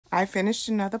I finished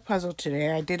another puzzle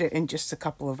today. I did it in just a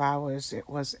couple of hours. It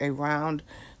was a round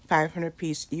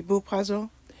 500-piece Ibu puzzle.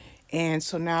 And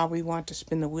so now we want to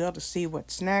spin the wheel to see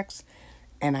what's next.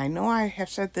 And I know I have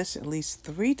said this at least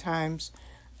 3 times.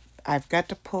 I've got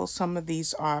to pull some of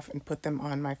these off and put them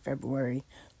on my February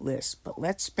list. But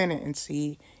let's spin it and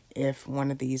see if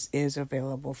one of these is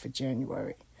available for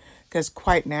January. Because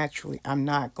quite naturally, I'm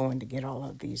not going to get all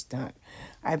of these done.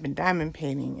 I've been diamond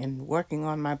painting and working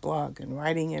on my blog and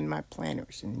writing in my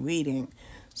planners and reading.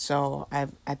 So I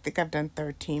think I've done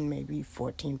 13, maybe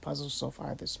 14 puzzles so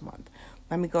far this month.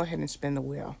 Let me go ahead and spin the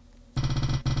wheel.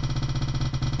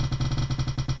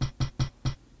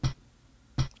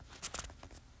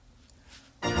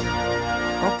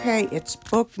 Okay, it's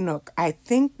Book Nook. I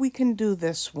think we can do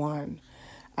this one.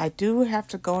 I do have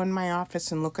to go in my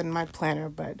office and look in my planner,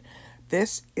 but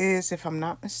this is, if I'm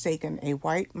not mistaken, a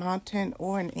White Mountain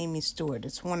or an Amy Stewart.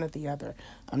 It's one or the other.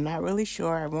 I'm not really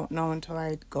sure. I won't know until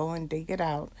I go and dig it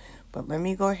out. But let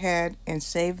me go ahead and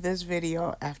save this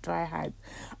video after I hide.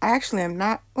 I actually am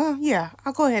not, well, yeah,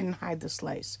 I'll go ahead and hide the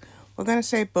slice. We're going to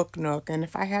say Book Nook, and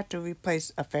if I have to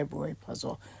replace a February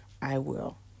puzzle, I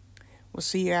will. We'll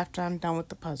see you after I'm done with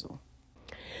the puzzle.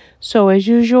 So as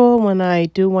usual, when I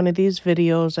do one of these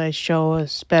videos, I show a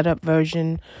sped up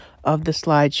version of the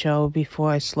slideshow before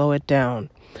I slow it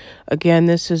down. Again,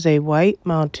 this is a White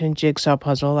Mountain jigsaw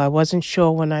puzzle. I wasn't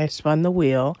sure when I spun the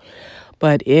wheel,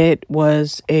 but it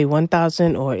was a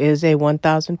 1,000 or is a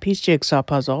 1,000-piece jigsaw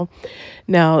puzzle.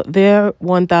 Now, their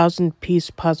 1,000-piece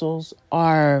puzzles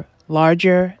are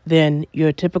larger than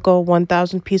your typical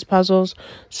 1,000-piece puzzles,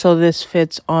 so this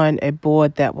fits on a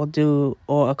board that will do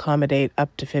or accommodate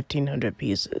up to 1,500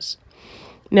 pieces.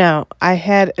 Now, I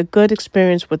had a good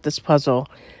experience with this puzzle,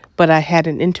 but I had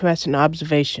an interesting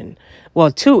observation. Well,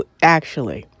 2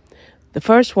 actually. The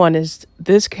first one is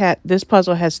this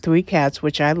puzzle has 3 cats,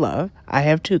 which I love. I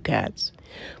have 2 cats.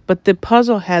 But the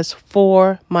puzzle has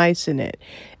 4 mice in it.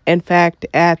 In fact,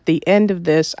 at the end of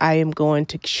this, I am going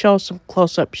to show some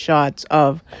close-up shots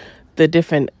of the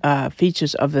different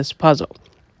features of this puzzle.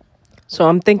 So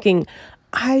I'm thinking,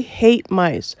 I hate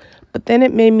mice. But then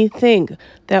it made me think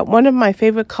that one of my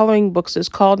favorite coloring books is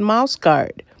called Mouse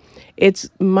Guard. It's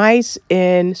mice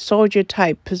in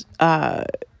soldier-type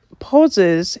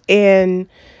poses, and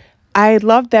I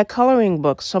love that coloring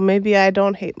book, so maybe I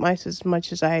don't hate mice as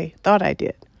much as I thought I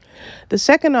did. The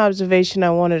second observation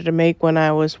I wanted to make when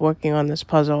I was working on this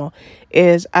puzzle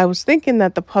is I was thinking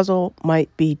that the puzzle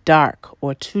might be dark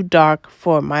or too dark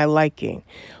for my liking.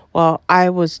 Well, I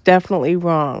was definitely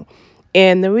wrong.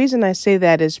 And the reason I say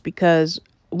that is because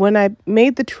when I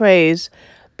made the trays,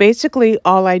 basically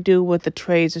all I do with the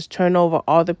trays is turn over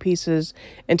all the pieces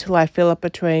until I fill up a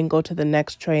tray and go to the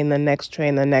next tray and the next tray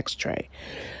and the next tray.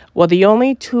 Well, the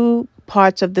only 2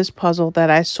 parts of this puzzle that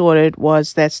I sorted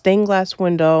was that stained glass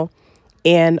window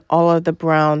and all of the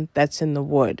brown that's in the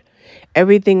wood.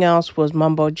 Everything else was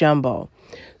mumbo jumbo.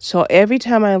 So every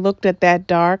time I looked at that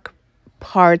dark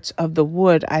parts of the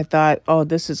wood, I thought, oh,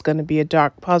 this is going to be a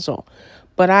dark puzzle.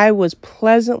 But I was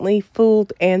pleasantly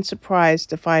fooled and surprised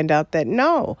to find out that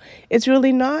no, it's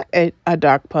really not a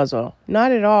dark puzzle.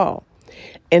 Not at all.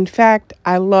 In fact,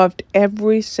 I loved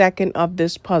every second of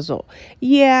this puzzle.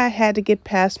 Yeah, I had to get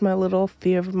past my little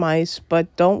fear of mice,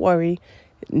 but don't worry.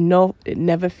 No,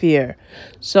 never fear.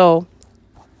 So,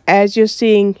 as you're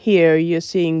seeing here, you're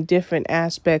seeing different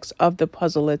aspects of the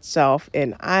puzzle itself,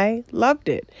 and I loved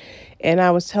it. And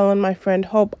I was telling my friend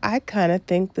Hope, I kind of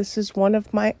think this is one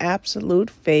of my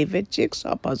absolute favorite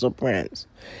jigsaw puzzle brands.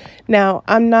 Now,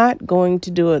 I'm not going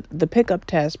to do the pickup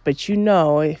test, but you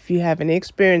know, if you have any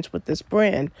experience with this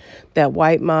brand, that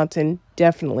White Mountain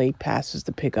definitely passes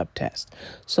the pickup test.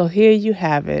 So here you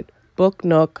have it, Book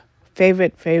Nook,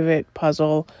 favorite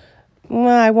puzzle.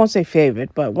 Well, I won't say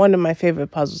favorite, but one of my favorite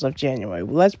puzzles of January.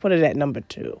 Let's put it at number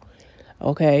 2.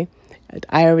 Okay?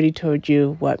 I already told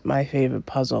you what my favorite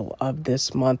puzzle of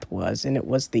this month was, and it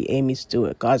was the Amy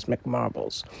Stewart Cosmic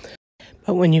Marbles.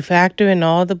 But when you factor in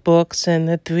all the books and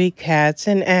the 3 cats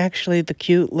and actually the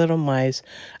cute little mice,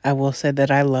 I will say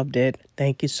that I loved it.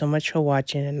 Thank you so much for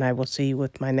watching, and I will see you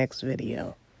with my next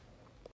video.